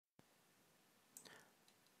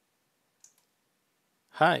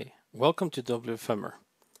Hi, welcome to WFMer,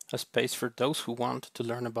 a space for those who want to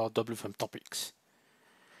learn about WFM topics.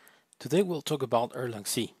 Today we'll talk about Erlang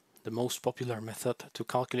C, the most popular method to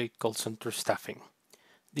calculate call center staffing.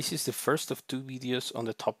 This is the first of two videos on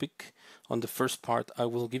the topic. On the first part, I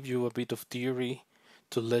will give you a bit of theory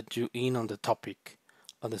to let you in on the topic.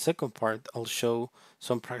 On the second part, I'll show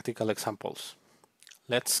some practical examples.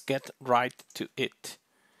 Let's get right to it.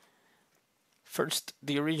 First,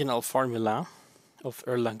 the original formula of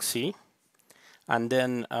Erlang C. And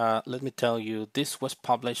then let me tell you, this was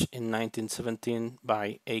published in 1917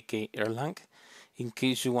 by A.K. Erlang. In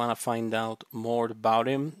case you want to find out more about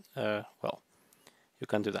him, well, you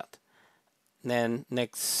can do that. Then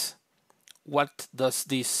next, what does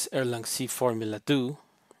this Erlang C formula do?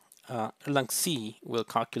 Erlang C will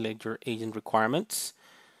calculate your agent requirements.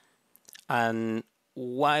 And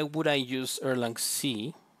why would I use Erlang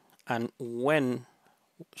C? And when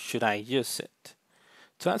should I use it?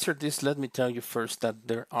 To answer this, let me tell you first that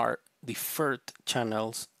there are deferred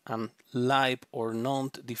channels and live or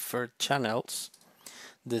non-deferred channels.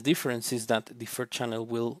 The difference is that deferred channel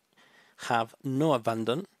will have no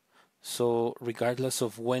abandon. So regardless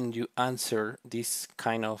of when you answer this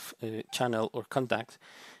kind of channel or contact,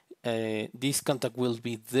 this contact will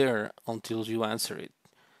be there until you answer it,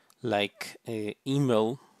 like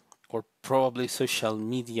email or probably social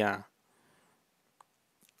media.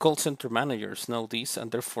 Call center managers know this and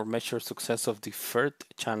therefore measure success of deferred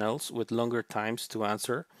channels with longer times to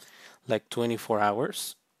answer, like 24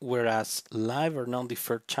 hours, whereas live or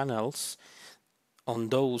non-deferred channels, on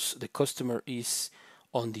those the customer is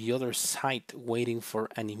on the other side waiting for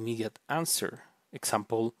an immediate answer.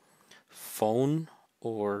 Example, phone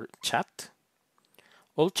or chat.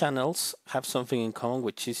 All channels have something in common,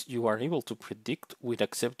 which is you are able to predict with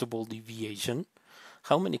acceptable deviation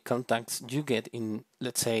how many contacts you get in,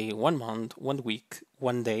 let's say, 1 month, 1 week,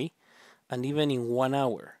 1 day, and even in 1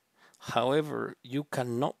 hour. However, you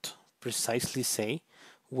cannot precisely say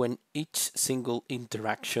when each single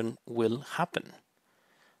interaction will happen.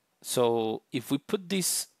 So if we put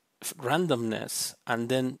this randomness and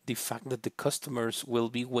then the fact that the customers will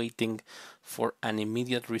be waiting for an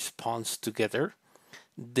immediate response together,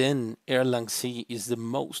 then Erlang C is the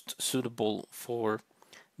most suitable for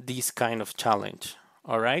this kind of challenge.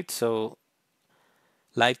 All right, so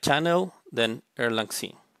live channel, then Erlang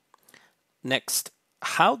C. Next,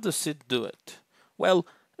 how does it do it? Well,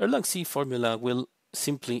 Erlang C formula will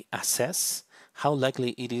simply assess how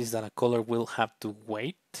likely it is that a caller will have to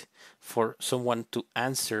wait for someone to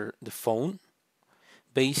answer the phone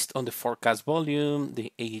based on the forecast volume,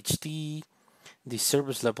 the AHT, the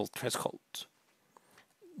service level threshold.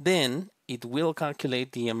 Then it will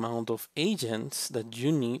calculate the amount of agents that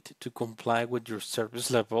you need to comply with your service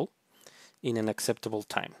level in an acceptable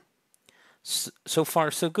time. So far,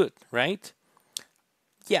 so good, right?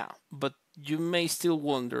 Yeah, but you may still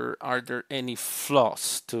wonder, are there any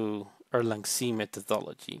flaws to Erlang C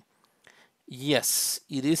methodology? Yes,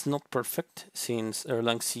 it is not perfect since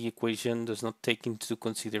Erlang C equation does not take into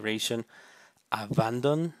consideration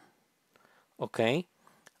abandon, okay?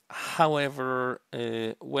 However,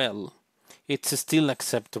 well, it's still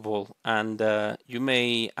acceptable, and you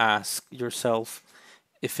may ask yourself,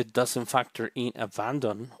 if it doesn't factor in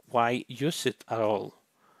abandon, why use it at all?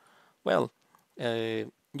 Well,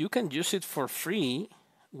 you can use it for free,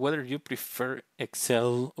 whether you prefer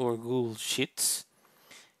Excel or Google Sheets.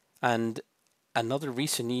 And another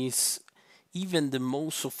reason is even the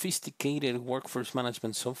most sophisticated workforce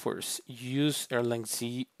management softwares use Erlang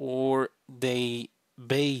C, or they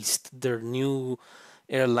based their new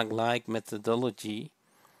Erlang-like methodology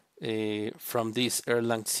from this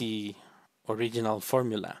Erlang C original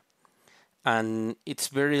formula. And it's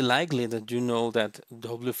very likely that you know that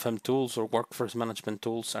WFM tools or workforce management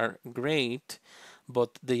tools are great,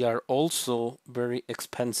 but they are also very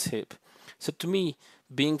expensive. So to me,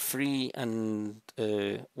 being free and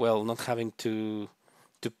well, not having to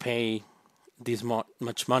pay this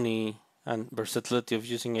much money and versatility of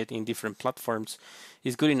using it in different platforms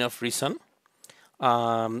is good enough reason.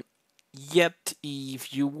 Yet,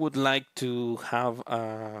 if you would like to have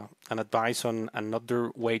an advice on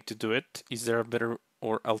another way to do it, is there a better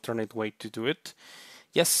or alternate way to do it?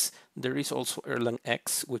 Yes, there is also Erlang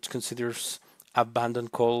X, which considers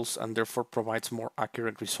abandoned calls and therefore provides more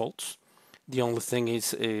accurate results. The only thing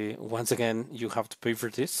is, once again, you have to pay for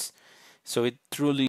this. So it truly